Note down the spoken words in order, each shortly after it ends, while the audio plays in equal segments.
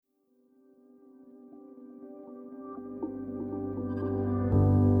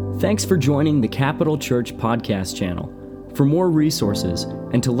Thanks for joining the Capital Church podcast channel. For more resources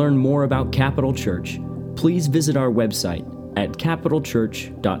and to learn more about Capital Church, please visit our website at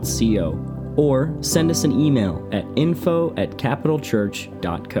capitalchurch.co or send us an email at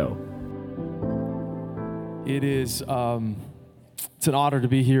info@capitalchurch.co. It is, it's an honor to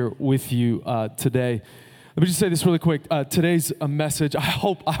be here with you today. Let me just say this really quick. Today's a message, I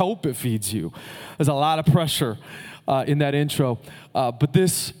hope it feeds you. There's a lot of pressure in that intro. But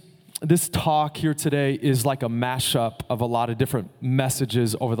this talk here today is like a mashup of a lot of different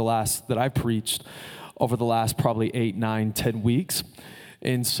messages that I've preached over the last probably 8, 9, 10 weeks.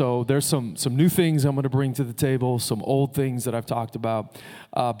 And so there's some new things I'm going to bring to the table, some old things that I've talked about,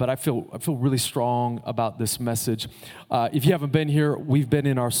 but I feel really strong about this message. If you haven't been here, we've been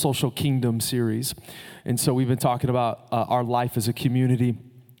in our Social Kingdom series, and so we've been talking about our life as a community.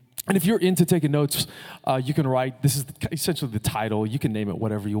 And if you're into taking notes, you can write, this is essentially the title, you can name it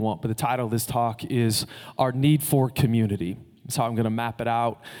whatever you want, but the title of this talk is Our Need for Community. That's how I'm going to map it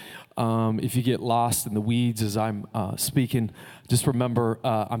out. If you get lost in the weeds as I'm speaking, just remember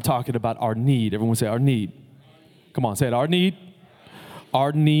I'm talking about our need. Everyone say our need. Come on, say it. Our need.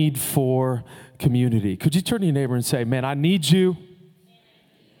 Our need for community. Could you turn to your neighbor and say, man, I need you?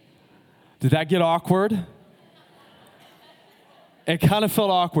 Did that get awkward? It kind of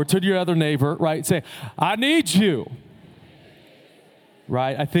felt awkward. Turn to your other neighbor, right? Say, I need you.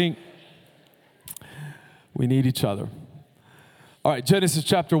 Right? I think we need each other. All right, Genesis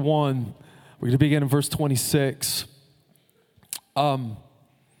chapter 1. We're going to begin in verse 26. God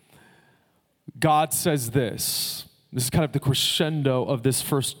says this. This is kind of the crescendo of this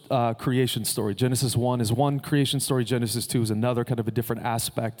first creation story. Genesis 1 is one creation story. Genesis 2 is another kind of a different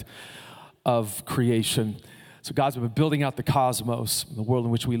aspect of creation. So God's been building out the cosmos, the world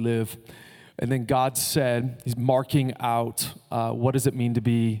in which we live. And then God said, he's marking out what does it mean to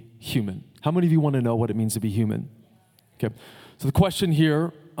be human. How many of you want to know what it means to be human? Okay. So the question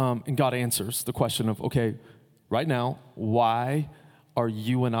here, and God answers the question of, okay, right now, why are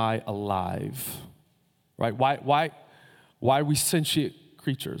you and I alive? Right? Why are we sentient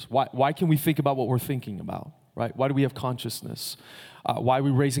creatures? Why can we think about what we're thinking about? Right? Why do we have consciousness? Why are we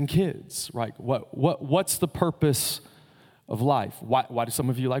raising kids? Right? What's the purpose of life? Why do some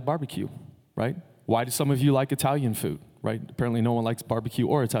of you like barbecue? Right? Why do some of you like Italian food? Right? Apparently no one likes barbecue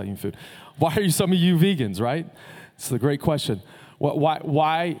or Italian food. Why are some of you vegans? Right? It's a great question.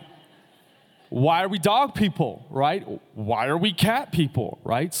 Why are we dog people, right? Why are we cat people,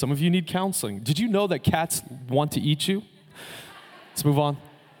 right? Some of you need counseling. Did you know that cats want to eat you? Let's move on.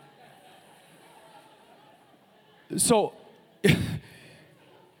 So,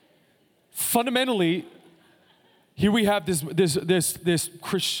 fundamentally, here we have this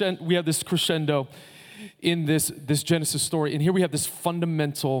crescendo. We have this crescendo in this Genesis story, and here we have this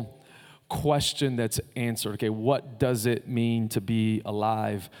fundamental question that's answered. Okay, what does it mean to be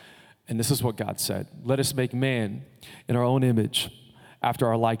alive? And this is what God said. Let us make man in our own image, after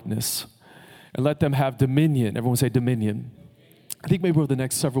our likeness, and let them have dominion. Everyone say dominion. I think maybe over the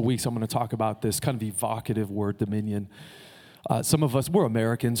next several weeks I'm going to talk about this kind of evocative word, dominion. Some of us, we're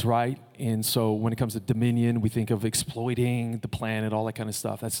Americans, right? And so when it comes to dominion, we think of exploiting the planet, all that kind of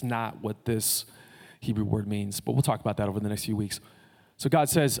stuff. That's not what this Hebrew word means, but we'll talk about that over the next few weeks. So God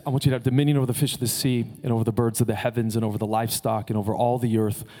says, I want you to have dominion over the fish of the sea and over the birds of the heavens and over the livestock and over all the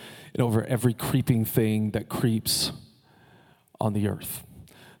earth and over every creeping thing that creeps on the earth.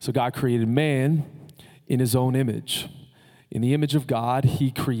 So God created man in his own image. In the image of God, he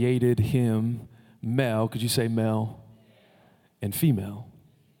created him male. Could you say male and female?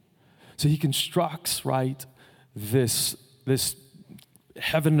 So he constructs, right, this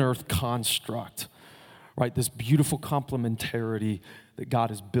heaven and earth construct, right, this beautiful complementarity that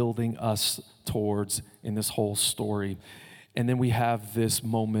God is building us towards in this whole story. And then we have this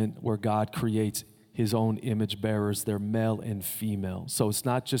moment where God creates his own image bearers. They're male and female. So it's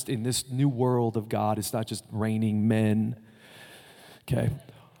not just in this new world of God, it's not just reigning men, okay?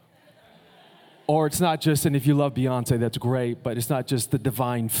 Or it's not just, and if you love Beyonce, that's great, but it's not just the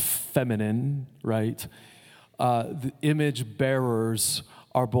divine feminine, right? The image bearers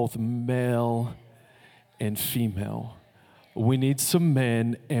are both male and female. We need some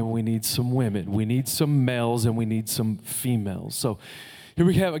men and we need some women. We need some males and we need some females. So here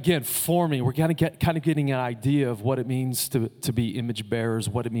we have, again, forming. We're kind of getting an idea of what it means to be image bearers,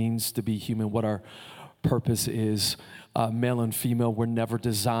 what it means to be human, what our purpose is. Male and female were never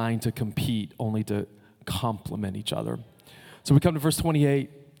designed to compete, only to complement each other. So we come to verse 28,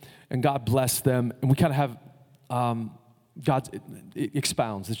 and God blessed them, and we kind of have God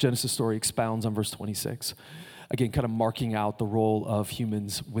expounds. This Genesis story expounds on verse 26. Again, kind of marking out the role of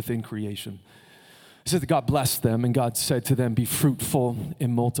humans within creation. It says that God blessed them, and God said to them, be fruitful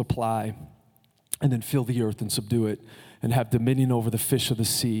and multiply, and then fill the earth and subdue it, and have dominion over the fish of the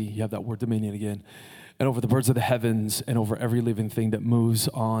sea. You have that word dominion again. And over the birds of the heavens, and over every living thing that moves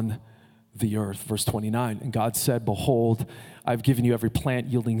on the earth. Verse 29, and God said, behold, I've given you every plant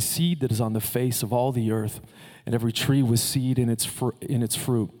yielding seed that is on the face of all the earth, and every tree with seed in its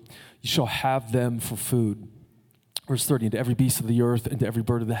fruit. You shall have them for food. Verse 30, and to every beast of the earth, and to every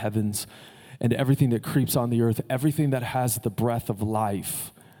bird of the heavens, and to everything that creeps on the earth, everything that has the breath of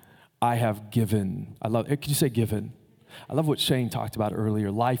life, I have given. I love it. Can you say given? I love what Shane talked about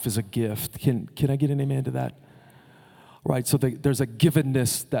earlier. Life is a gift. Can I get an amen to that? Right, so there's a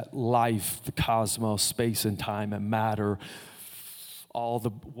givenness that life, the cosmos, space and time and matter, all the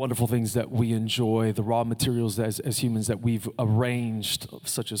wonderful things that we enjoy, the raw materials as humans that we've arranged,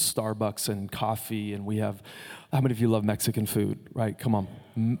 such as Starbucks and coffee, and we have, how many of you love Mexican food, right? Come on.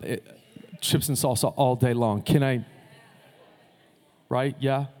 Chips and salsa all day long. Can I, right?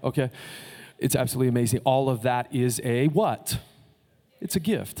 Yeah? Okay. It's absolutely amazing. All of that is a what? It's a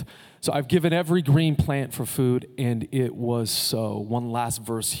gift. So I've given every green plant for food, and it was so. One last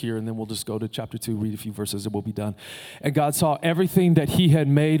verse here, and then we'll just go to chapter 2, read a few verses, and we'll be done. And God saw everything that he had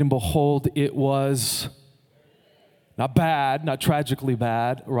made, and behold, it was not bad, not tragically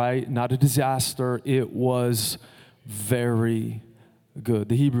bad, right? Not a disaster. It was very good.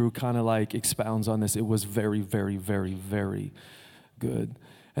 The Hebrew kind of like expounds on this. It was very, very, very, very good.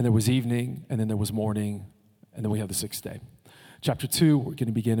 And there was evening, and then there was morning, and then we have the sixth day. Chapter 2, we're going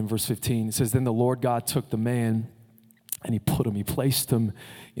to begin in verse 15. It says, then the Lord God took the man, and he placed him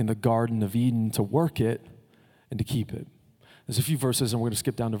in the Garden of Eden to work it and to keep it. There's a few verses, and we're going to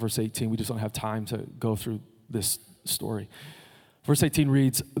skip down to verse 18. We just don't have time to go through this story. Verse 18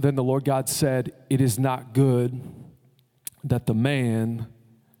 reads, then the Lord God said, it is not good that the man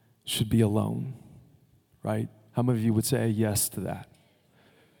should be alone. Right? How many of you would say yes to that?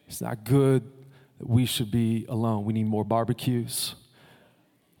 It's not good that we should be alone. We need more barbecues,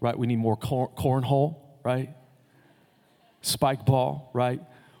 right? We need more cornhole, right? Spike ball, right?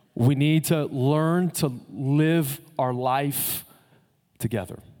 We need to learn to live our life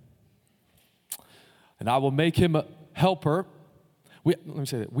together. And I will make him a helper. Let me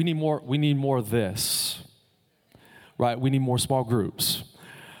say that. We need more of this, right? We need more small groups.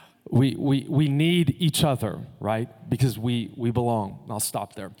 We need each other, right? Because we belong. I'll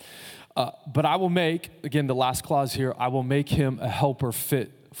stop there. But I will make, again, the last clause here, I will make him a helper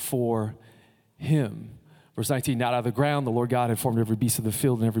fit for him. Verse 19, not out of the ground, the Lord God had formed every beast of the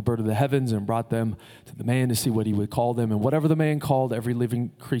field and every bird of the heavens and brought them to the man to see what he would call them. And whatever the man called every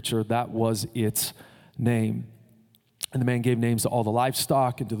living creature, that was its name. And the man gave names to all the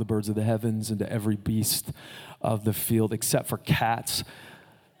livestock and to the birds of the heavens and to every beast of the field, except for cats.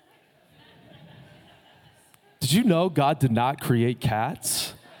 Did you know God did not create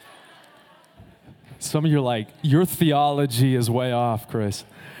cats? Some of you are like, your theology is way off, Chris.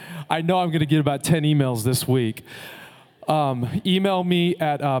 I know I'm going to get about 10 emails this week. Email me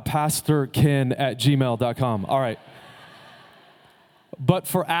at pastorken@gmail.com. All right. But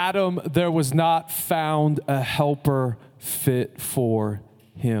for Adam, there was not found a helper fit for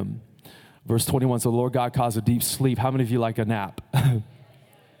him. Verse 21, so the Lord God caused a deep sleep. How many of you like a nap?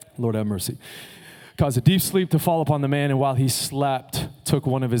 Lord have mercy. Caused a deep sleep to fall upon the man, and while he slept, took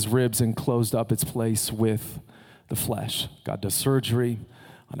one of his ribs and closed up its place with the flesh. God does surgery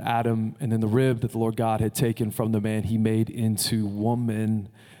on Adam, and then the rib that the Lord God had taken from the man, he made into woman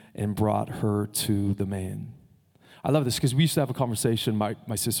and brought her to the man. I love this because we used to have a conversation,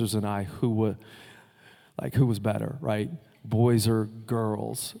 my sisters and I, who was better, right? Boys or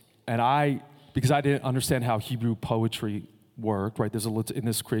girls? And because I didn't understand how Hebrew poetry worked, right? In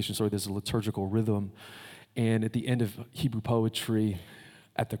this creation story, there's a liturgical rhythm. And at the end of Hebrew poetry,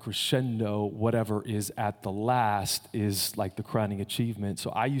 at the crescendo, whatever is at the last is like the crowning achievement.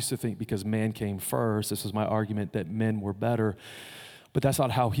 So I used to think because man came first, this was my argument, that men were better. But that's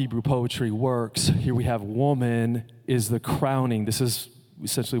not how Hebrew poetry works. Here we have woman is the crowning. This is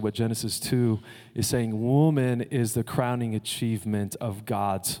essentially what Genesis 2 is saying. Woman is the crowning achievement of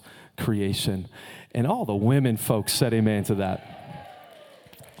God's creation. And all the women folks said amen to that.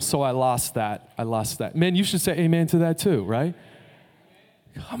 So I lost that. Men, you should say amen to that too, right?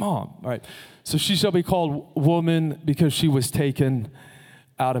 Come on. All right. So she shall be called woman because she was taken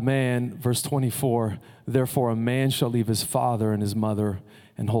out of man. Verse 24, therefore a man shall leave his father and his mother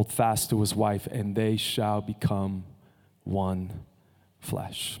and hold fast to his wife, and they shall become one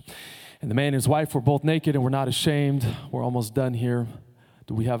flesh. And the man and his wife were both naked and were not ashamed. We're almost done here.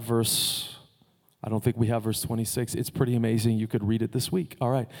 Do we have verse I don't think we have verse 26. It's pretty amazing. You could read it this week. All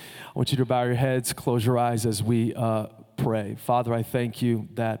right. I want you to bow your heads, close your eyes as we pray. Father, I thank you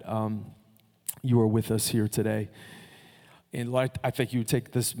that you are with us here today. And Lord, I think you would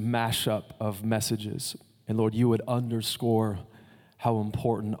take this mashup of messages, and Lord, you would underscore how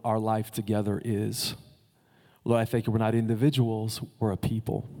important our life together is. Lord, I thank you we're not individuals, we're a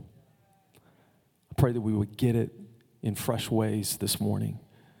people. I pray that we would get it in fresh ways this morning.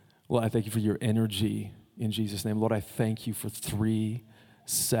 Lord, I thank you for your energy in Jesus' name. Lord, I thank you for 3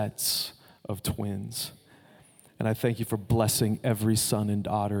 sets of twins. And I thank you for blessing every son and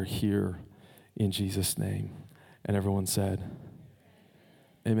daughter here in Jesus' name. And everyone said,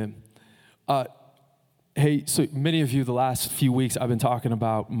 amen. Hey, so many of you, the last few weeks, I've been talking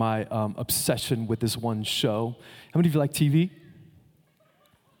about my obsession with this one show. How many of you like TV?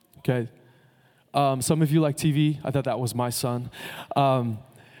 Okay. Some of you like TV. I thought that was my son. I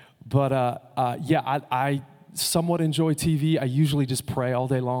somewhat enjoy TV. I usually just pray all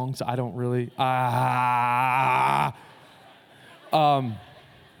day long, so I don't really.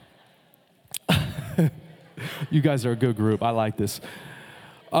 You guys are a good group. I like this.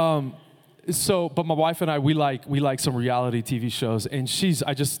 But my wife and I, we like some reality TV shows, and she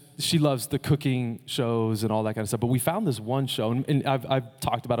loves the cooking shows and all that kind of stuff. But we found this one show, and I've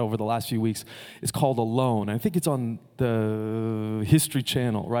talked about it over the last few weeks. It's called Alone. I think it's on the History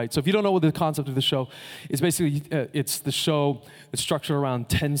Channel, right? So if you don't know what the concept of the show is, basically it's the show that's structured around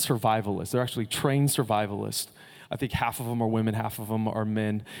 10 survivalists. They're actually trained survivalists. I think half of them are women, half of them are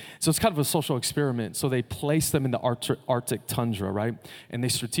men. So it's kind of a social experiment. So they place them in the Arctic tundra, right? And they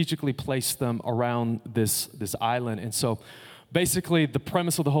strategically place them around this island. And so basically the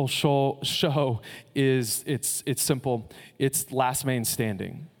premise of the whole show is it's simple. It's last man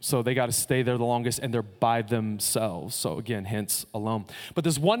standing. So they got to stay there the longest, and they're by themselves. So again, hence alone. But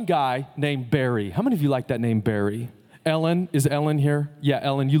there's one guy named Barry. How many of you like that name, Barry? Ellen, is Ellen here? Yeah,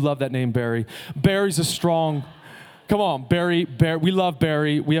 Ellen, you love that name, Barry. Barry's a strong... Come on, Barry, we love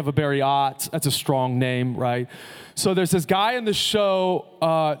Barry. We have a Barry Ott. That's a strong name, right? So there's this guy in the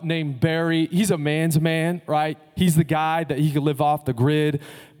show named Barry. He's a man's man, right? He's the guy that he could live off the grid,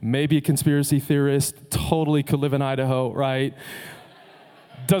 maybe a conspiracy theorist, totally could live in Idaho, right?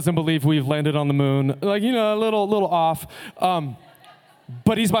 Doesn't believe we've landed on the moon. Like, a little off.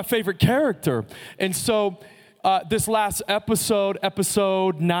 But he's my favorite character. And so this last episode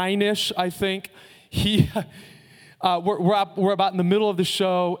 9-ish, I think, we're about in the middle of the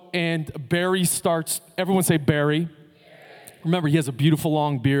show, and Barry starts, everyone say Barry. Remember, he has a beautiful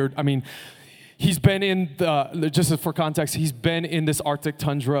long beard. I mean, he's been in just for context, he's been in this Arctic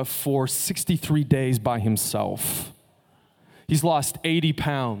tundra for 63 days by himself. He's lost 80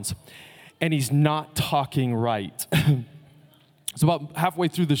 pounds, and he's not talking right. So about halfway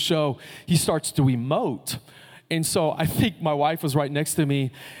through the show, he starts to emote. And so I think my wife was right next to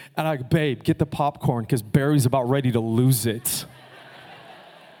me, and I'm like, babe, get the popcorn, because Barry's about ready to lose it.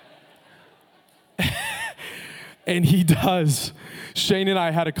 And he does. Shane and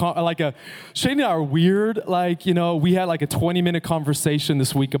I had Shane and I are weird. We had like a 20-minute conversation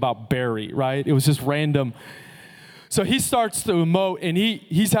this week about Barry, right? It was just random. So he starts to emote, and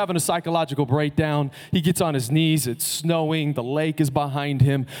he's having a psychological breakdown. He gets on his knees. It's snowing. The lake is behind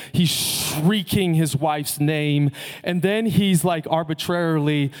him. He's shrieking his wife's name. And then he's like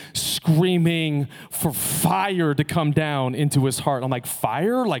arbitrarily screaming for fire to come down into his heart. I'm like,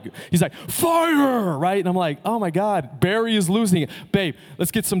 fire? He's like, fire, right? And I'm like, oh my God, Barry is losing it. Babe,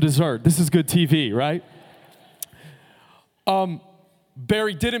 let's get some dessert. This is good TV, right?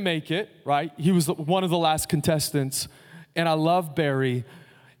 Barry didn't make it, right? He was one of the last contestants, and I love Barry,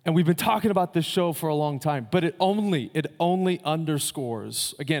 and we've been talking about this show for a long time, but it only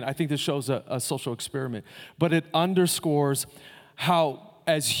underscores, again, I think this show's a social experiment, but it underscores how,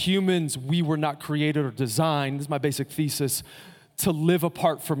 as humans, we were not created or designed, this is my basic thesis, to live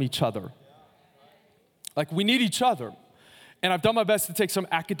apart from each other. Like, we need each other. And I've done my best to take some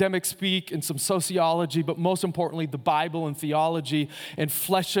academic speak and some sociology, but most importantly, the Bible and theology, and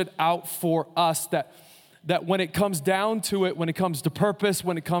flesh it out for us that when it comes down to it, when it comes to purpose,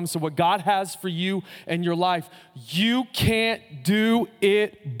 when it comes to what God has for you and your life, you can't do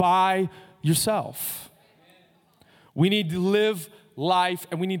it by yourself. We need to live life,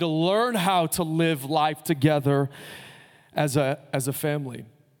 and we need to learn how to live life together as a family.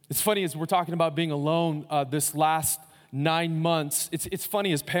 It's funny, as we're talking about being alone this last 9 months. It's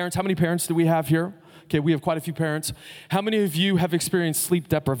funny, as parents, how many parents do we have here? Okay, we have quite a few parents. How many of you have experienced sleep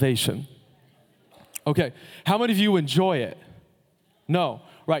deprivation? Okay, how many of you enjoy it? No,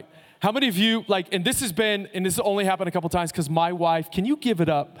 right. How many of you, and this has only happened a couple times because my wife, can you give it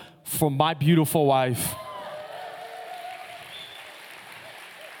up for my beautiful wife?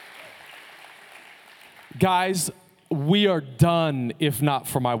 Guys, we are done if not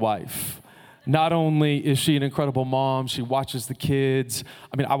for my wife. Not only is she an incredible mom, she watches the kids.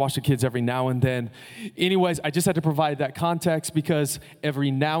 I watch the kids every now and then. Anyways, I just had to provide that context because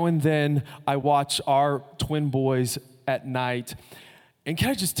every now and then I watch our twin boys at night. And can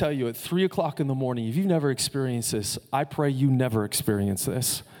I just tell you, at 3 o'clock in the morning, if you've never experienced this, I pray you never experience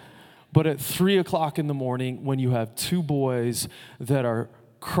this. But at 3 o'clock in the morning, when you have two boys that are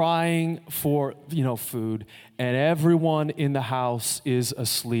crying for, food, and everyone in the house is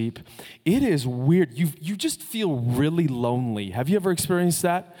asleep, it is weird. You just feel really lonely. Have you ever experienced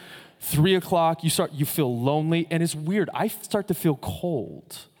that? 3 o'clock, you feel lonely, and it's weird. I start to feel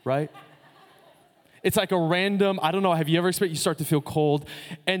cold, right? It's like a random, I don't know, have you ever experienced, you start to feel cold,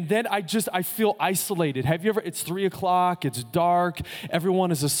 and then I feel isolated. Have you ever, it's 3 o'clock, it's dark, everyone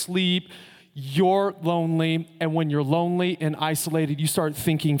is asleep, you're lonely, and when you're lonely and isolated, you start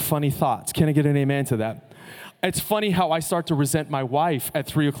thinking funny thoughts. Can I get an amen to that? It's funny how I start to resent my wife at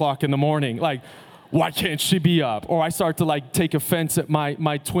 3 o'clock in the morning, why can't she be up? Or I start to take offense at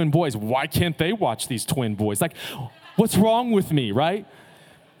my twin boys. Why can't they watch these twin boys? What's wrong with me, right?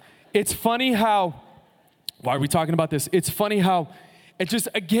 It's funny how, why are we talking about this? It's funny how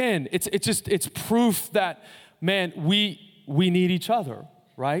it's proof that, man, we need each other,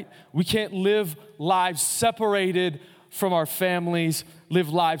 right? We can't live lives separated from our families, live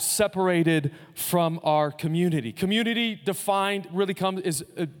lives separated from our community. Community is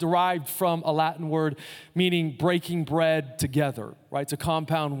derived from a Latin word meaning breaking bread together, right? It's a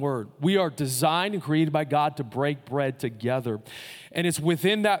compound word. We are designed and created by God to break bread together. And it's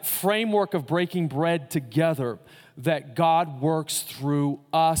within that framework of breaking bread together that God works through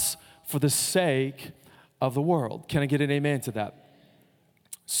us for the sake of the world. Can I get an amen to that?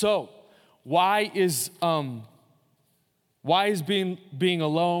 So, why is being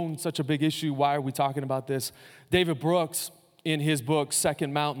alone such a big issue? Why are we talking about this? David Brooks, in his book,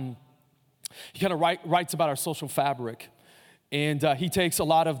 Second Mountain, he kind of writes about our social fabric. And he takes a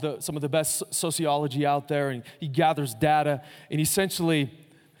lot of some of the best sociology out there, and he gathers data, and essentially,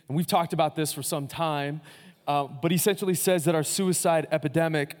 and we've talked about this for some time, but he essentially says that our suicide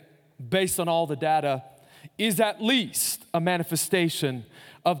epidemic, based on all the data, is at least a manifestation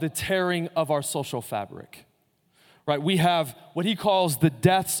of the tearing of our social fabric. Right, we have what he calls the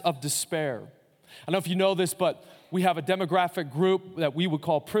deaths of despair. I don't know if you know this, but we have a demographic group that we would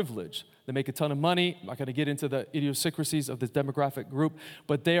call privileged. They make a ton of money. I'm not going to get into the idiosyncrasies of this demographic group,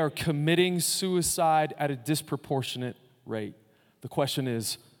 but they are committing suicide at a disproportionate rate. The question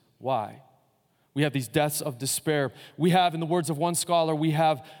is, why? We have these deaths of despair. We have, in the words of one scholar, we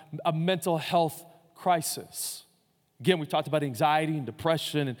have a mental health crisis. Again, we've talked about anxiety and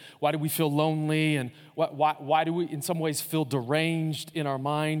depression and why do we feel lonely and why do we in some ways feel deranged in our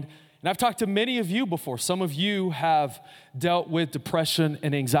mind. And I've talked to many of you before. Some of you have dealt with depression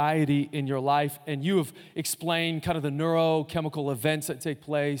and anxiety in your life, and you have explained kind of the neurochemical events that take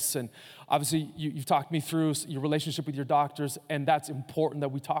place. And obviously, you've talked me through your relationship with your doctors, and that's important that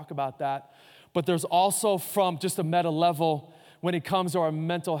we talk about that. But there's also, from just a meta level, when it comes to our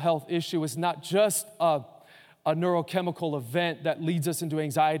mental health issue, it's not just a neurochemical event that leads us into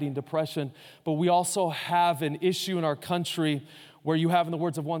anxiety and depression, but we also have an issue in our country where you have, in the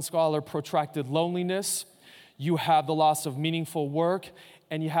words of one scholar, protracted loneliness, you have the loss of meaningful work,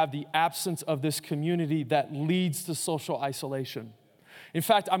 and you have the absence of this community that leads to social isolation. In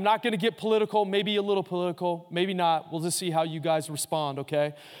fact, I'm not going to get political, maybe a little political, maybe not. We'll just see how you guys respond,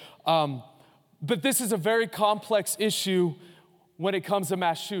 okay? But this is a very complex issue when it comes to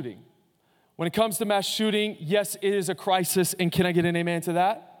mass shooting. When it comes to mass shooting, yes, it is a crisis, and can I get an amen to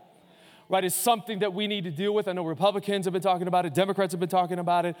that? Right, it's something that we need to deal with. I know Republicans have been talking about it, Democrats have been talking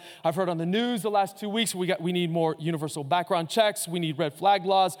about it. I've heard on the news the last 2 weeks, we need more universal background checks, we need red flag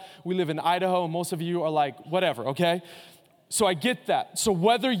laws. We live in Idaho, and most of you are like, whatever, okay? So I get that. So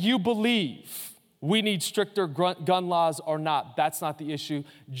whether you believe we need stricter gun laws or not, that's not the issue.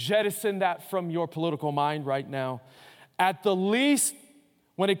 Jettison that from your political mind right now. At the least,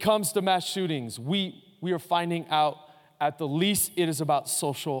 when it comes to mass shootings, we are finding out at the least it is about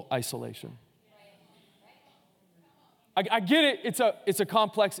social isolation. I get it, it's a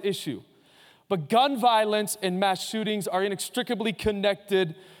complex issue. But gun violence and mass shootings are inextricably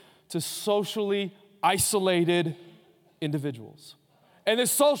connected to socially isolated individuals. And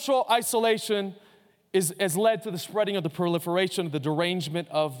this social isolation has led to the spreading of the proliferation of the derangement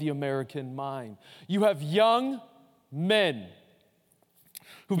of the American mind. You have young men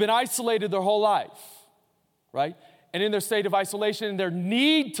who've been isolated their whole life, right? And in their state of isolation and their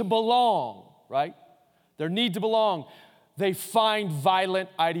need to belong, right? Their need to belong, they find violent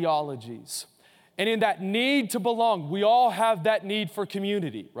ideologies. And in that need to belong, we all have that need for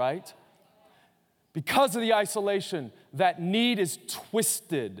community, right? Because of the isolation, that need is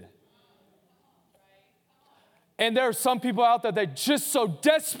twisted. And there are some people out there that just so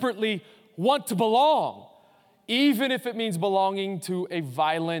desperately want to belong, even if it means belonging to a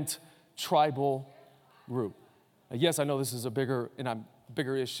violent tribal group. Now, yes, I know this is a bigger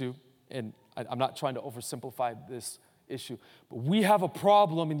issue, and I'm not trying to oversimplify this issue, but we have a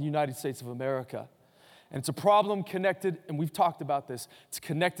problem in the United States of America. And it's a problem connected, and we've talked about this, it's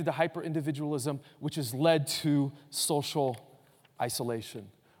connected to hyper-individualism, which has led to social isolation.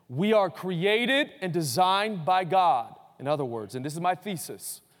 We are created and designed by God, in other words, and this is my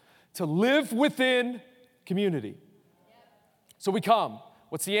thesis, to live within community. So we come.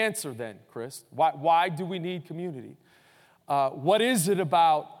 What's the answer then, Krist? Why do we need community? What is it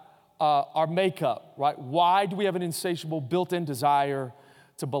about our makeup, right? Why do we have an insatiable built-in desire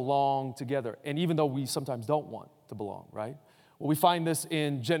to belong together? And even though we sometimes don't want to belong, right? Well, we find this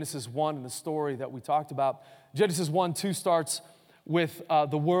in Genesis 1 in the story that we talked about. Genesis 1:2 starts with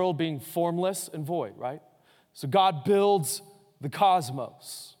the world being formless and void, right? So God builds the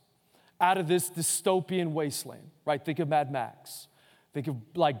cosmos out of this dystopian wasteland, right? Think of Mad Max. Think of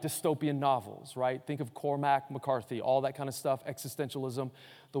like dystopian novels, right? Think of Cormac McCarthy, all that kind of stuff, existentialism.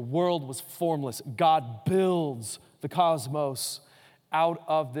 The world was formless. God builds the cosmos out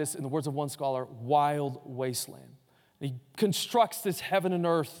of this, in the words of one scholar, wild wasteland. He constructs this heaven and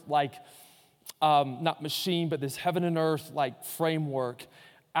earth like, not machine, but this heaven and earth like framework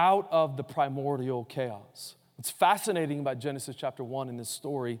out of the primordial chaos. What's fascinating about Genesis chapter 1 in this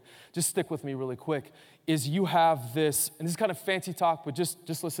story, just stick with me really quick, is you have this, and this is kind of fancy talk, but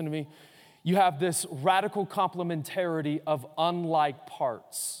just listen to me. You have this radical complementarity of unlike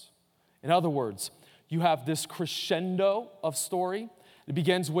parts. In other words, you have this crescendo of story. It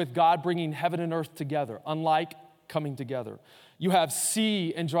begins with God bringing heaven and earth together, unlike coming together. You have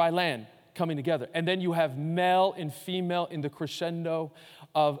sea and dry land coming together. And then you have male and female in the crescendo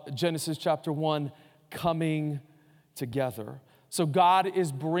of Genesis chapter 1 coming together. So God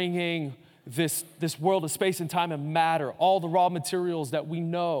is bringing this world of space and time and matter, all the raw materials that we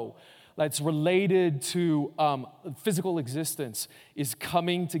know that's related to physical existence is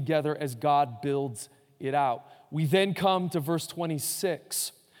coming together as God builds it out. We then come to verse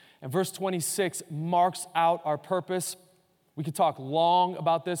 26. And verse 26 marks out our purpose. We could talk long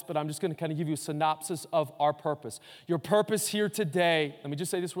about this, but I'm just going to kind of give you a synopsis of our purpose. Your purpose here today, let me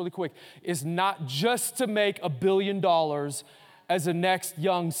just say this really quick, is not just to make $1 billion as the next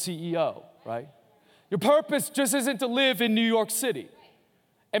young CEO, right? Your purpose just isn't to live in New York City.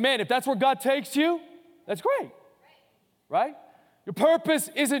 And man, if that's where God takes you, that's great, right? Your purpose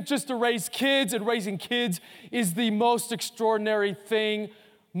isn't just to raise kids, and raising kids is the most extraordinary thing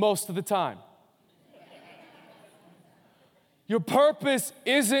most of the time. Your purpose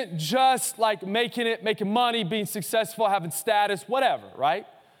isn't just like making money, being successful, having status, whatever, right?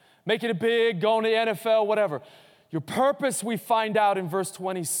 Making it big, going to the NFL, whatever. Your purpose, we find out in verse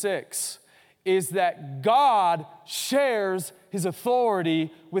 26, is that God shares his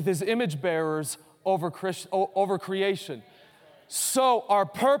authority with his image bearers over creation. So our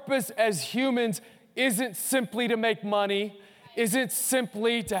purpose as humans isn't simply to make money, isn't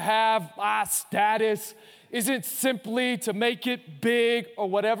simply to have status, isn't simply to make it big or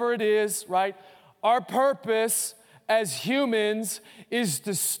whatever it is, right? Our purpose as humans is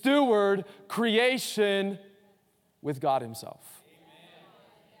to steward creation with God himself.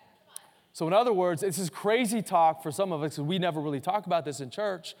 So in other words, this is crazy talk for some of us, because we never really talk about this in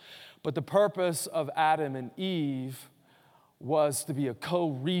church, but the purpose of Adam and Eve was to be a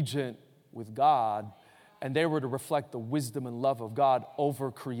co-regent with God, and they were to reflect the wisdom and love of God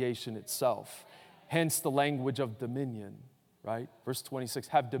over creation itself. Hence the language of dominion, right? Verse 26,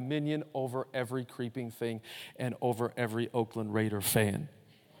 have dominion over every creeping thing and over every Oakland Raider fan.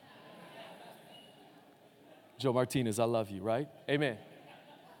 Joe Martinez, I love you, right? Amen.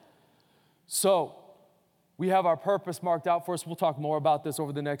 So we have our purpose marked out for us. We'll talk more about this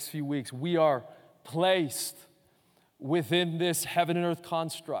over the next few weeks. We are placed within this heaven and earth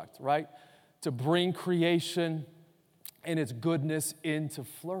construct, right? To bring creation and its goodness into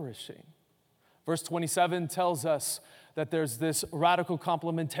flourishing. Verse 27 tells us that there's this radical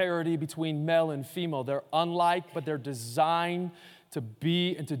complementarity between male and female. They're unlike, but they're designed to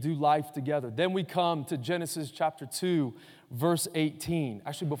be and to do life together. Then we come to Genesis chapter 2, verse 18.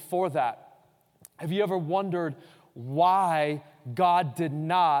 Actually, before that, have you ever wondered why God did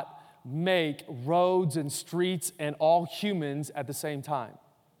not make roads and streets and all humans at the same time.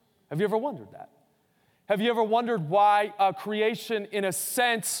 Have you ever wondered that? Have you ever wondered why creation, in a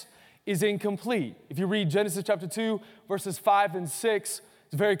sense, is incomplete? If you read Genesis chapter 2, verses 5 and 6,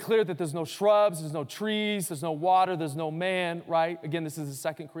 it's very clear that there's no shrubs, there's no trees, there's no water, there's no man, right? Again, this is the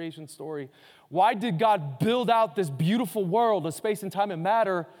second creation story. Why did God build out this beautiful world of space and time and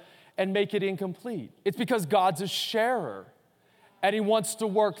matter and make it incomplete? It's because God's a sharer, and he wants to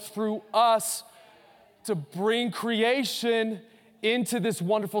work through us to bring creation into this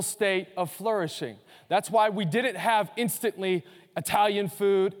wonderful state of flourishing. That's why we didn't have instantly Italian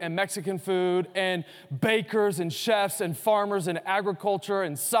food and Mexican food and bakers and chefs and farmers and agriculture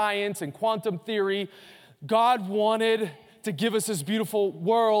and science and quantum theory. God wanted to give us this beautiful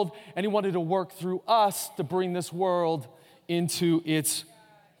world, and he wanted to work through us to bring this world into its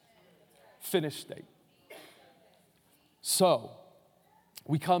finished state. So,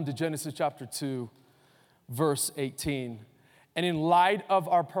 we come to Genesis chapter 2, verse 18. And in light of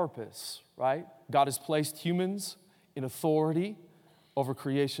our purpose, right? God has placed humans in authority over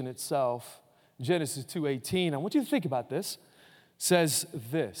creation itself. Genesis 2:18, I want you to think about this, says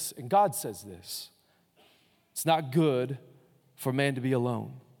this, and God says this: it's not good for man to be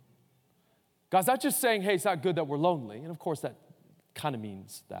alone. God's not just saying, hey, it's not good that we're lonely, and of course that kind of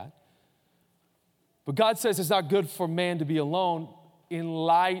means that. But God says it's not good for man to be alone in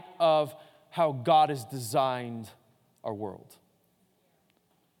light of how God has designed our world.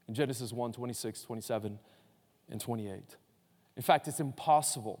 In Genesis 1, 26, 27, and 28. In fact, it's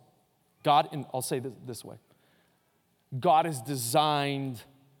impossible. God, and I'll say this way, God has designed,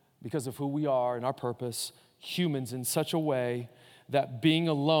 because of who we are and our purpose, humans in such a way that being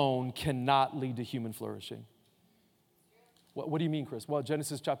alone cannot lead to human flourishing. What do you mean, Krist? Well,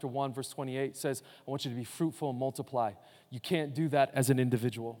 Genesis chapter 1, verse 28 says, I want you to be fruitful and multiply. You can't do that as an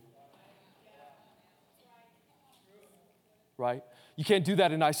individual. Right? You can't do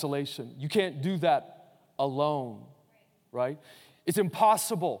that in isolation. You can't do that alone, right? It's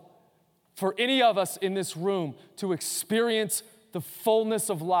impossible for any of us in this room to experience the fullness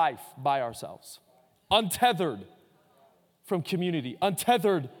of life by ourselves, untethered from community,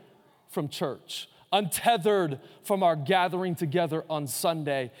 untethered from church, untethered from our gathering together on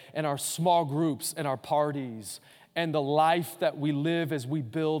Sunday and our small groups and our parties and the life that we live as we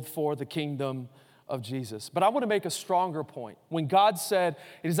build for the kingdom of Jesus. But I want to make a stronger point. When God said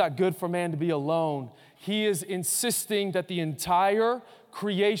it is not good for man to be alone, he is insisting that the entire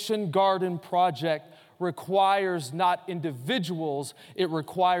creation garden project requires not individuals, it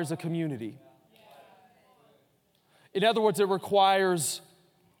requires a community. In other words, it requires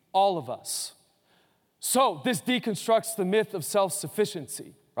all of us. So this deconstructs the myth of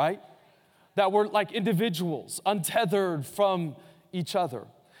self-sufficiency, right? That we're like individuals, untethered from each other.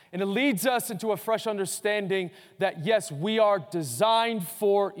 And it leads us into a fresh understanding that, yes, we are designed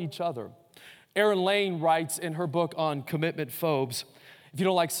for each other. Erin Lane writes in her book on commitment phobes, if you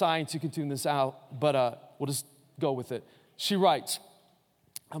don't like science, you can tune this out, but we'll just go with it. She writes,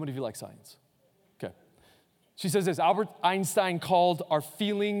 how many of you like science? Okay. She says this: Albert Einstein called our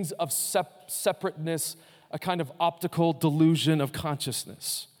feelings of separateness a kind of optical delusion of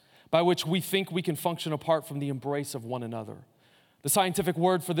consciousness by which we think we can function apart from the embrace of one another. The scientific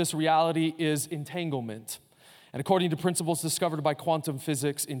word for this reality is entanglement. And according to principles discovered by quantum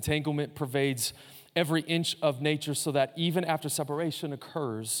physics, entanglement pervades every inch of nature so that even after separation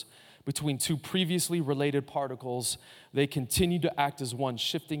occurs between two previously related particles, they continue to act as one,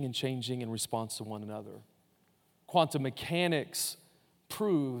 shifting and changing in response to one another. Quantum mechanics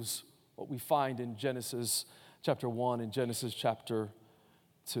proves what we find in Genesis chapter 1 and Genesis chapter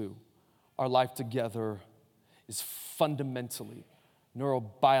 2. Our life together is fundamentally,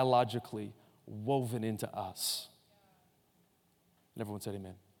 neurobiologically woven into us. And everyone said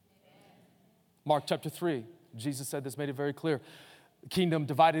amen. Mark chapter 3, Jesus said this, made it very clear. The kingdom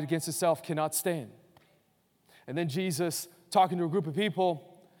divided against itself cannot stand. And then Jesus, talking to a group of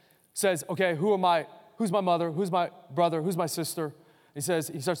people, says, okay, who's my mother, who's my brother, who's my sister? He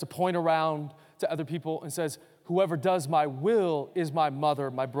starts to point around to other people and says, whoever does my will is my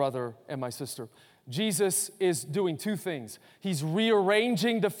mother, my brother, and my sister. Jesus is doing two things. He's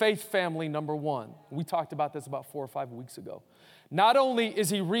rearranging the faith family, number one. We talked about this about 4 or 5 weeks ago. Not only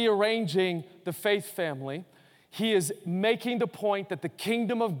is he rearranging the faith family, he is making the point that the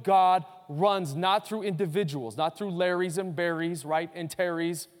kingdom of God runs not through individuals, not through Larrys and Barrys, right, and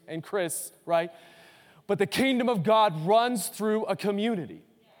Terrys and Krists, right? But the kingdom of God runs through a community.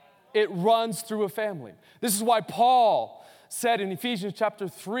 It runs through a family. This is why Paul said in Ephesians chapter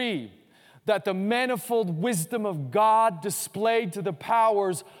 3 that the manifold wisdom of God displayed to the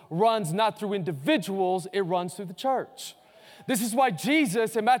powers runs not through individuals, it runs through the church. This is why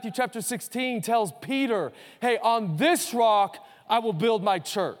Jesus in Matthew chapter 16 tells Peter, hey, on this rock I will build my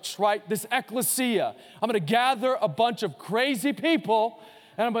church, right? This ecclesia. I'm going to gather a bunch of crazy people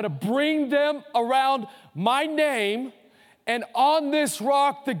and I'm going to bring them around my name, and on this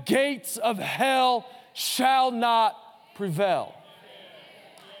rock the gates of hell shall not prevail.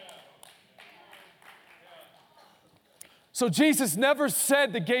 So Jesus never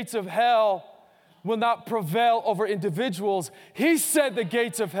said the gates of hell will not prevail over individuals. He said the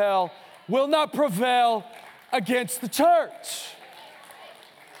gates of hell will not prevail against the church.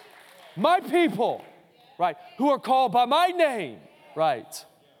 My people, right, who are called by my name, right,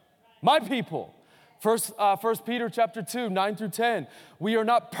 my people. First Peter chapter 2, 9 through 10. We are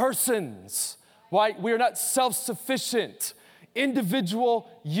not persons, right? We are not self-sufficient, individual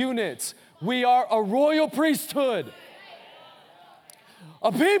units. We are a royal priesthood.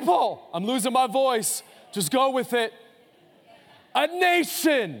 A people, I'm losing my voice, just go with it. A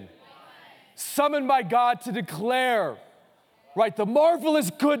nation summoned by God to declare, right, the marvelous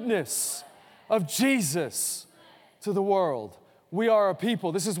goodness of Jesus to the world. We are a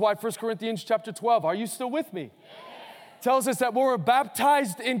people. This is why 1 Corinthians chapter 12, are you still with me? Tells us that when we're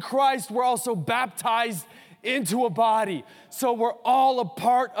baptized in Christ, we're also baptized into a body. So we're all a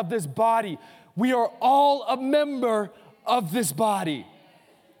part of this body. We are all a member of this body.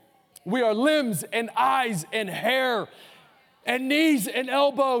 We are limbs and eyes and hair and knees and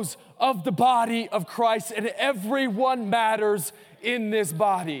elbows of the body of Christ, and everyone matters in this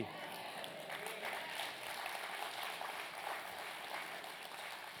body.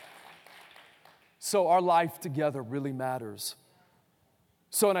 So our life together really matters.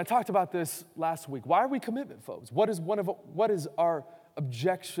 So, and I talked about this last week. Why are we commitment folks? What is our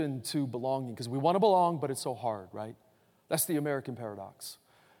objection to belonging? Because we want to belong, but it's so hard, right? That's the American paradox.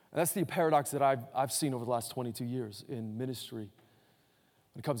 And that's the paradox that I've seen over the last 22 years in ministry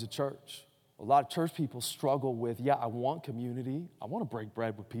when it comes to church. A lot of church people struggle with, I want community. I want to break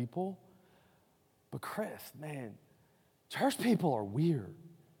bread with people. But Krist, man, church people are weird.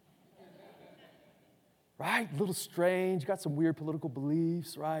 Right? A little strange. Got some weird political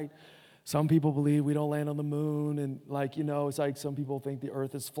beliefs, right? Some people believe we don't land on the moon. And it's like some people think the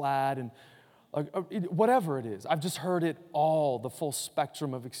earth is flat and whatever it is. I've just heard it all, the full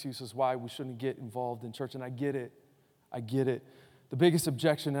spectrum of excuses why we shouldn't get involved in church. And I get it. The biggest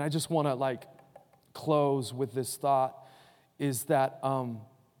objection, and I just want to close with this thought, is that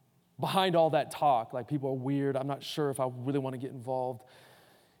behind all that talk, people are weird, I'm not sure if I really want to get involved,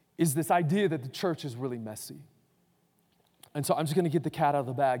 is this idea that the church is really messy. And so I'm just going to get the cat out of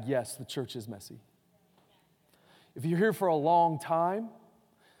the bag. Yes, the church is messy. If you're here for a long time,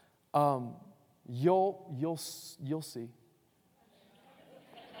 you'll see.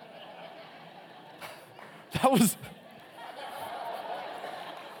 That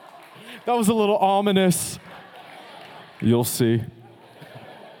was a little ominous. You'll see.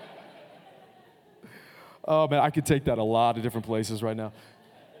 Oh man, I could take that a lot of different places right now.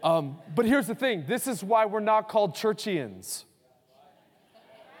 But here's the thing. This is why we're not called churchians.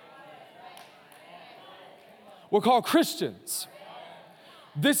 We're called Christians.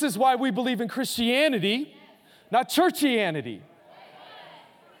 This is why we believe in Christianity, not churchianity.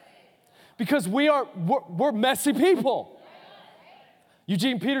 Because we're messy people.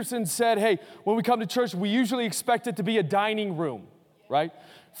 Eugene Peterson said, hey, when we come to church, we usually expect it to be a dining room, right?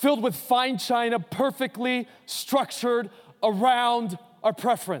 Filled with fine china, perfectly structured around our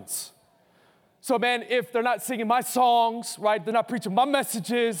preference. So man, if they're not singing my songs, right, they're not preaching my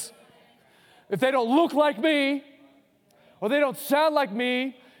messages, if they don't look like me, or they don't sound like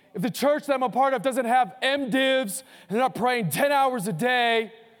me, if the church that I'm a part of doesn't have MDivs, and they're not praying 10 hours a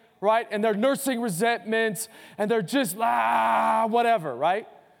day, right, and they're nursing resentments, and they're just, whatever, right,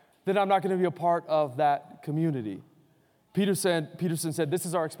 then I'm not going to be a part of that community. Peterson said, this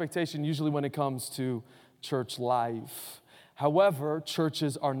is our expectation usually when it comes to church life. However,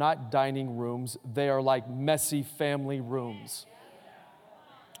 churches are not dining rooms. They are like messy family rooms.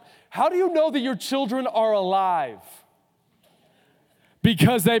 How do you know that your children are alive?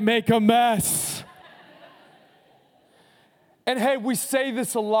 Because they make a mess. And hey, we say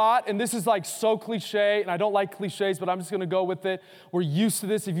this a lot, and this is so cliche, and I don't like cliches, but I'm just going to go with it. We're used to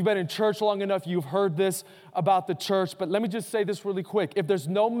this. If you've been in church long enough, you've heard this about the church. But let me just say this really quick. If there's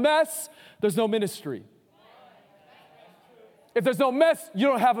no mess, there's no ministry. If there's no mess, you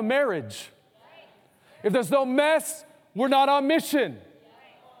don't have a marriage. If there's no mess, we're not on mission.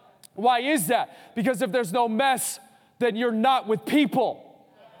 Why is that? Because if there's no mess, then you're not with people.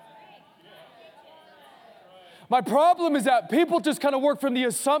 My problem is that people just kind of work from the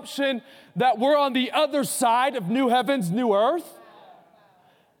assumption that we're on the other side of new heavens, new earth.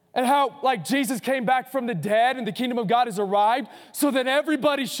 And how, like, Jesus came back from the dead and the kingdom of God has arrived, so that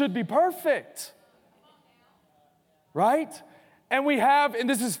everybody should be perfect. Right? And we have, and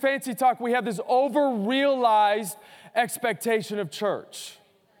this is fancy talk, we have this over-realized expectation of church.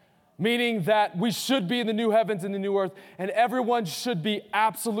 Meaning that we should be in the new heavens and the new earth, and everyone should be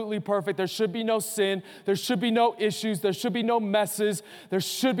absolutely perfect. There should be no sin. There should be no issues. There should be no messes. There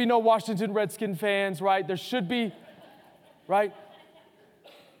should be no Washington Redskin fans, right? There should be, right?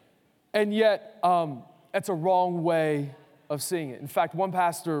 And yet, that's a wrong way of seeing it. In fact, one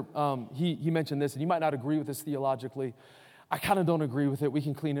pastor, he mentioned this, and you might not agree with this theologically. I kind of don't agree with it. We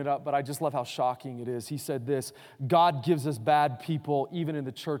can clean it up, but I just love how shocking it is. He said this: God gives us bad people, even in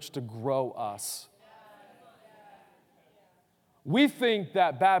the church, to grow us. We think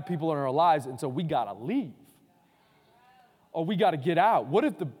that bad people are in our lives, and so we got to leave. Or we got to get out. What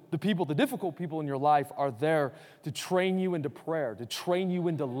if the people, the difficult people in your life are there to train you into prayer, to train you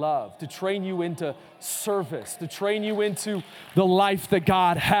into love, to train you into service, to train you into the life that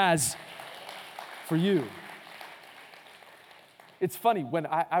God has for you? It's funny, when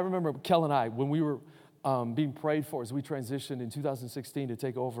I remember Kel and I, when we were being prayed for as we transitioned in 2016 to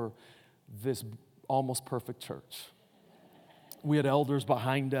take over this almost perfect church. We had elders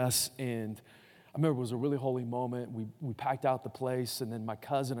behind us, and I remember it was a really holy moment. We packed out the place, and then my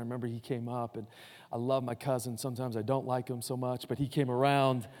cousin, I remember he came up, and I love my cousin. Sometimes I don't like him so much, but he came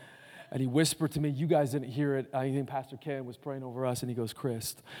around, and he whispered to me, you guys didn't hear it. I think Pastor Ken was praying over us, and he goes,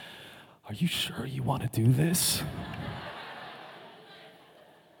 Krist, are you sure you want to do this?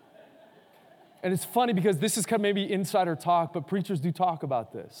 And it's funny because this is kind of maybe insider talk, but preachers do talk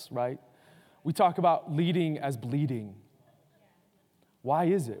about this, right? We talk about leading as bleeding. Why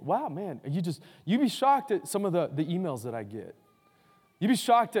is it? Wow, man, you'd be shocked at some of the emails that I get. You'd be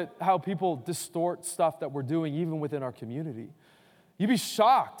shocked at how people distort stuff that we're doing even within our community. You'd be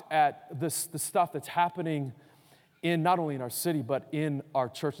shocked at the stuff that's happening in not only in our city, but in our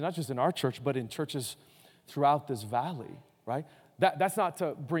church, not just in our church, but in churches throughout this valley, right? That's not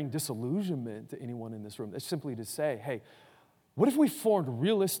to bring disillusionment to anyone in this room. It's simply to say, hey, what if we formed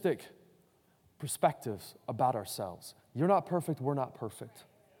realistic perspectives about ourselves? You're not perfect, we're not perfect.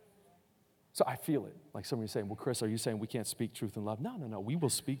 So I feel it. Like some of you are saying, well, Chris, are you saying we can't speak truth in love? No. We will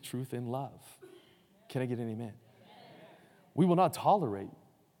speak truth in love. Can I get an amen? We will not tolerate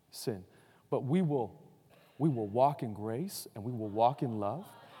sin, but we will walk in grace, and we will walk in love,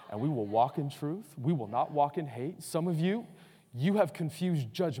 and we will walk in truth. We will not walk in hate. Some of you have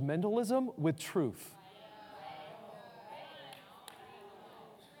confused judgmentalism with truth.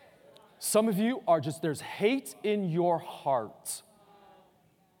 Some of you are there's hate in your heart.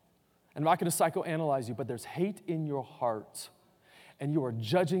 And I'm not going to psychoanalyze you, but there's hate in your heart. And you are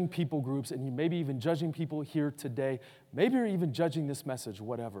judging people groups, and you may be even judging people here today. Maybe you're even judging this message,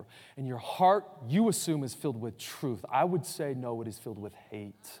 whatever. And your heart, you assume, is filled with truth. I would say, no, it is filled with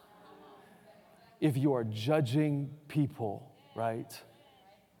hate. If you are judging people, right,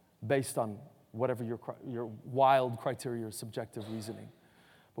 based on whatever your wild criteria or subjective reasoning.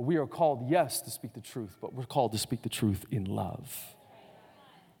 But we are called, yes, to speak the truth, but we're called to speak the truth in love.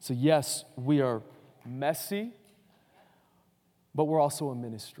 So yes, we are messy, but we're also a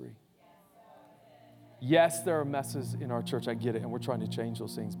ministry. Yes, there are messes in our church, I get it, and we're trying to change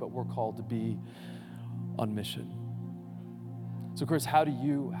those things, but we're called to be on mission. So Chris, how do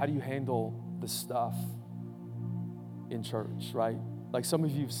you handle the stuff in church, right? Like some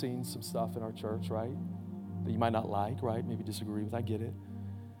of you have seen some stuff in our church, right? That you might not like, right? Maybe disagree with, I get it.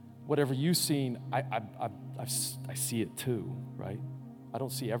 Whatever you've seen, I see it too, right? I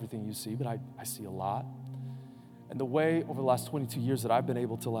don't see everything you see, but I see a lot. And the way over the last 22 years that I've been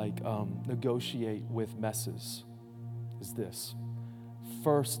able to negotiate with messes is this.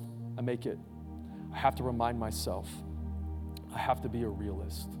 First, I have to remind myself, I have to be a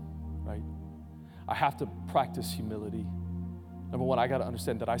realist, right? I have to practice humility. Number one, I got to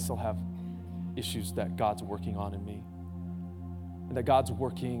understand that I still have issues that God's working on in me, and that God's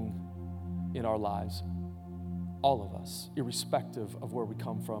working in our lives, all of us, irrespective of where we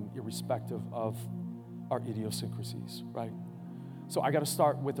come from, irrespective of our idiosyncrasies, right? So I got to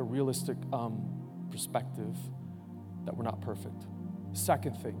start with a realistic perspective that we're not perfect.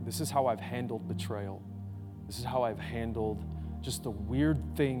 Second thing, this is how I've handled betrayal. This is how I've handled just the weird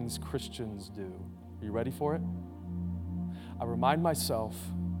things Christians do. Are you ready for it? I remind myself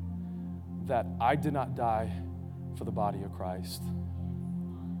that I did not die for the body of Christ,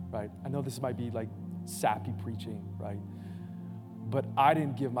 right? I know this might be like sappy preaching, right? But I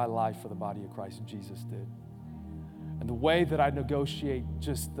didn't give my life for the body of Christ. Jesus did. And the way that I negotiate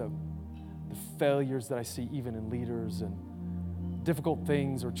just the failures that I see even in leaders and difficult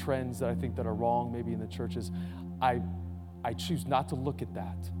things or trends that I think that are wrong maybe in the churches, I choose not to look at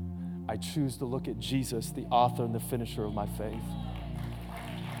that. I choose to look at Jesus, the author and the finisher of my faith.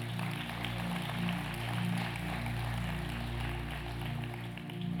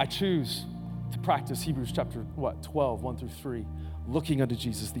 I choose to practice Hebrews chapter 12, 1 through 3, looking unto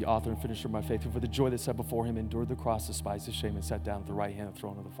Jesus, the author and finisher of my faith, who for the joy that set before him endured the cross, despised the shame, and sat down at the right hand of the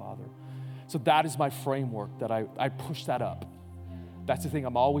throne of the Father. So that is my framework, that I push that up. That's the thing,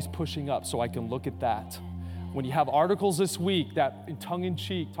 I'm always pushing up so I can look at that. When you have articles this week that, in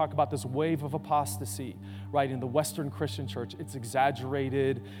tongue-in-cheek, talk about this wave of apostasy, right, in the Western Christian church, it's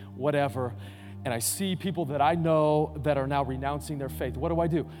exaggerated, whatever, and I see people that I know that are now renouncing their faith,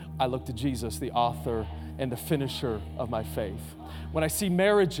 what do? I look to Jesus, the author and the finisher of my faith. When I see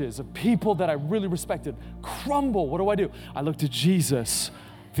marriages of people that I really respected crumble, what do? I look to Jesus,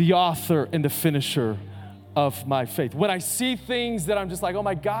 the author and the finisher of my faith. When I see things that I'm just like, oh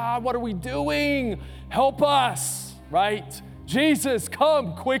my God, what are we doing? Help us, right? Jesus,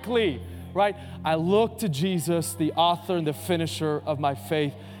 come quickly, right? I look to Jesus, the author and the finisher of my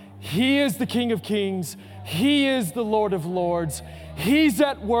faith. He is the King of Kings. He is the Lord of Lords. He's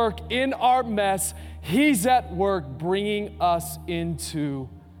at work in our mess. He's at work bringing us into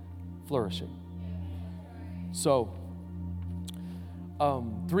flourishing. So,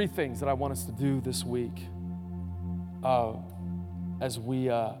 3 things that I want us to do this week as we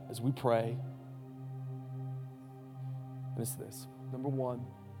pray. And it's this. Number 1,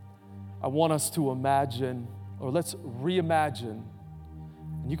 I want us to imagine, or let's reimagine,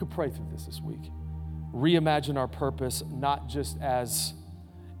 and you could pray through this week, reimagine our purpose not just as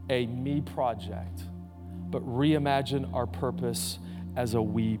a me project, but reimagine our purpose as a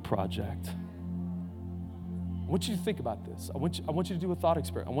we project. I want you to think about this. I want you to do a thought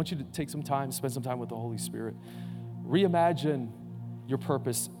experiment. I want you to take some time, spend some time with the Holy Spirit. Reimagine your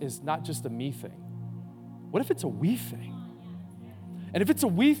purpose is not just a me thing. What if it's a we thing? And if it's a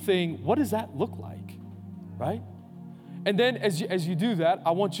we thing, what does that look like, right? And then as you do that,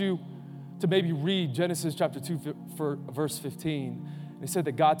 I want you to maybe read Genesis chapter 2, verse 15. It said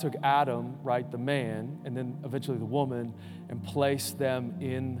that God took Adam, right, the man, and then eventually the woman, and placed them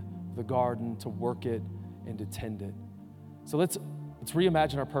in the garden to work it and to tend it. So let's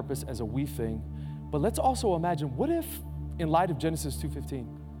reimagine our purpose as a we thing, but let's also imagine, what if, in light of Genesis 2:15,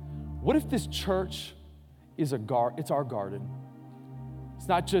 what if this church is it's our garden? It's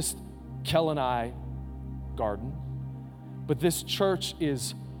not just Kel and I garden, but this church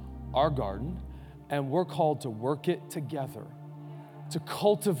is our garden, and we're called to work it together, to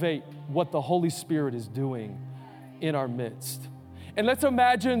cultivate what the Holy Spirit is doing in our midst. And let's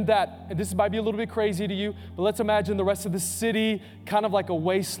imagine that, and this might be a little bit crazy to you, but let's imagine the rest of the city kind of like a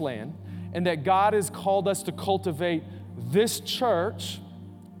wasteland, and that God has called us to cultivate this church,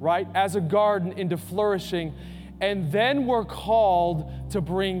 right, as a garden into flourishing. And then we're called to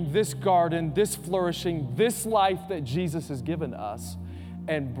bring this garden, this flourishing, this life that Jesus has given us,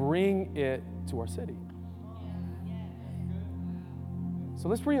 and bring it to our city. So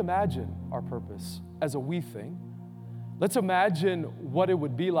let's reimagine our purpose as a we thing. Let's imagine what it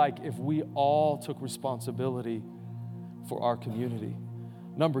would be like if we all took responsibility for our community.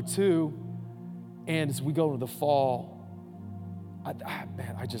 Number 2, and as we go into the fall, I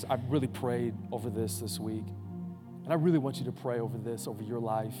really prayed over this week. And I really want you to pray over this, over your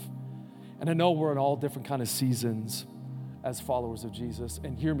life. And I know we're in all different kind of seasons as followers of Jesus.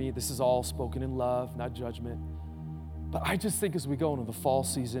 And hear me, this is all spoken in love, not judgment. But I just think as we go into the fall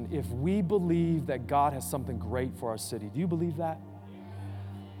season, if we believe that God has something great for our city, do you believe that?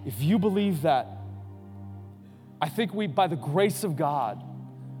 If you believe that, I think by the grace of God,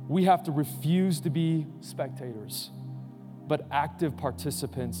 we have to refuse to be spectators, but active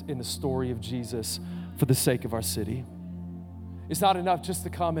participants in the story of Jesus for the sake of our city. It's not enough just to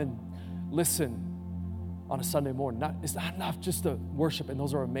come and listen on a Sunday morning. It's not enough just to worship, and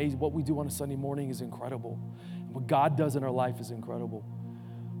those are amazing. What we do on a Sunday morning is incredible. What God does in our life is incredible.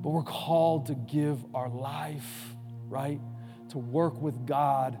 But we're called to give our life, right, to work with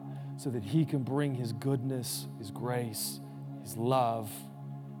God so that He can bring His goodness, His grace, His love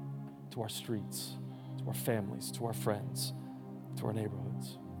to our streets, to our families, to our friends, to our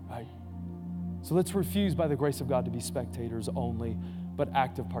neighborhoods, right? So let's refuse by the grace of God to be spectators only, but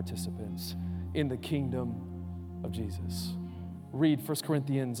active participants in the kingdom of Jesus. Read 1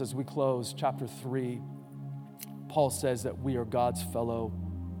 Corinthians as we close, chapter 3. Paul says that we are God's fellow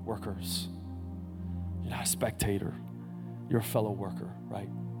workers. You're not a spectator. You're a fellow worker, right?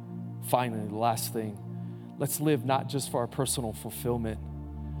 Finally, the last thing, let's live not just for our personal fulfillment,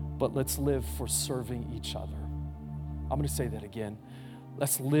 but let's live for serving each other. I'm going to say that again.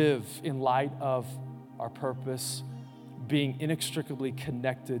 Let's live in light of our purpose, being inextricably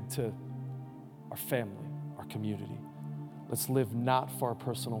connected to our family, our community. Let's live not for our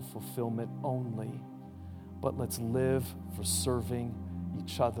personal fulfillment only, but let's live for serving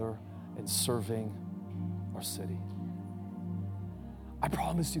each other and serving our city. I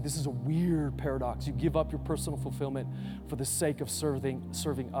promise you, this is a weird paradox. You give up your personal fulfillment for the sake of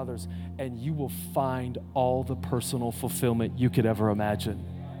serving others, and you will find all the personal fulfillment you could ever imagine.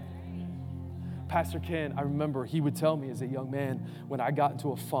 Pastor Ken, I remember he would tell me as a young man when I got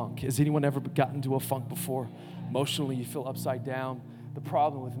into a funk. Has anyone ever gotten into a funk before? Emotionally, you feel upside down. The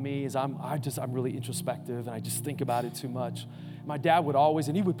problem with me is I'm really introspective, and I just think about it too much. My dad would always,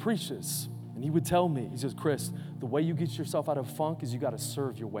 and he would preach this, and he would tell me, he says, Krist, the way you get yourself out of funk is you got to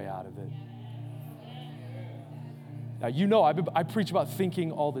serve your way out of it. Now, you know, I preach about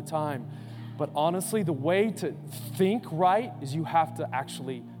thinking all the time, but honestly, the way to think right is you have to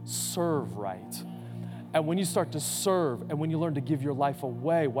actually serve right. And when you start to serve, and when you learn to give your life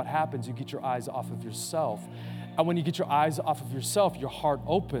away, what happens? You get your eyes off of yourself. And when you get your eyes off of yourself, your heart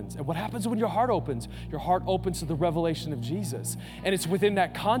opens. And what happens when your heart opens? Your heart opens to the revelation of Jesus. And it's within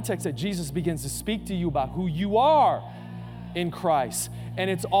that context that Jesus begins to speak to you about who you are in Christ. And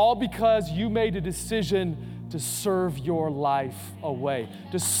it's all because you made a decision to serve your life away,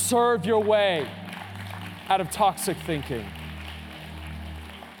 to serve your way out of toxic thinking.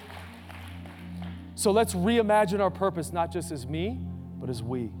 So let's reimagine our purpose, not just as me, but as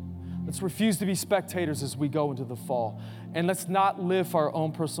we. Let's refuse to be spectators as we go into the fall. And let's not live for our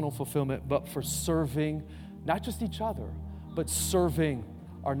own personal fulfillment, but for serving not just each other, but serving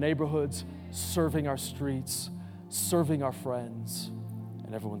our neighborhoods, serving our streets, serving our friends.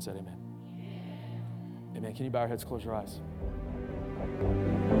 And everyone said amen. Amen. Can you bow your heads, close your eyes?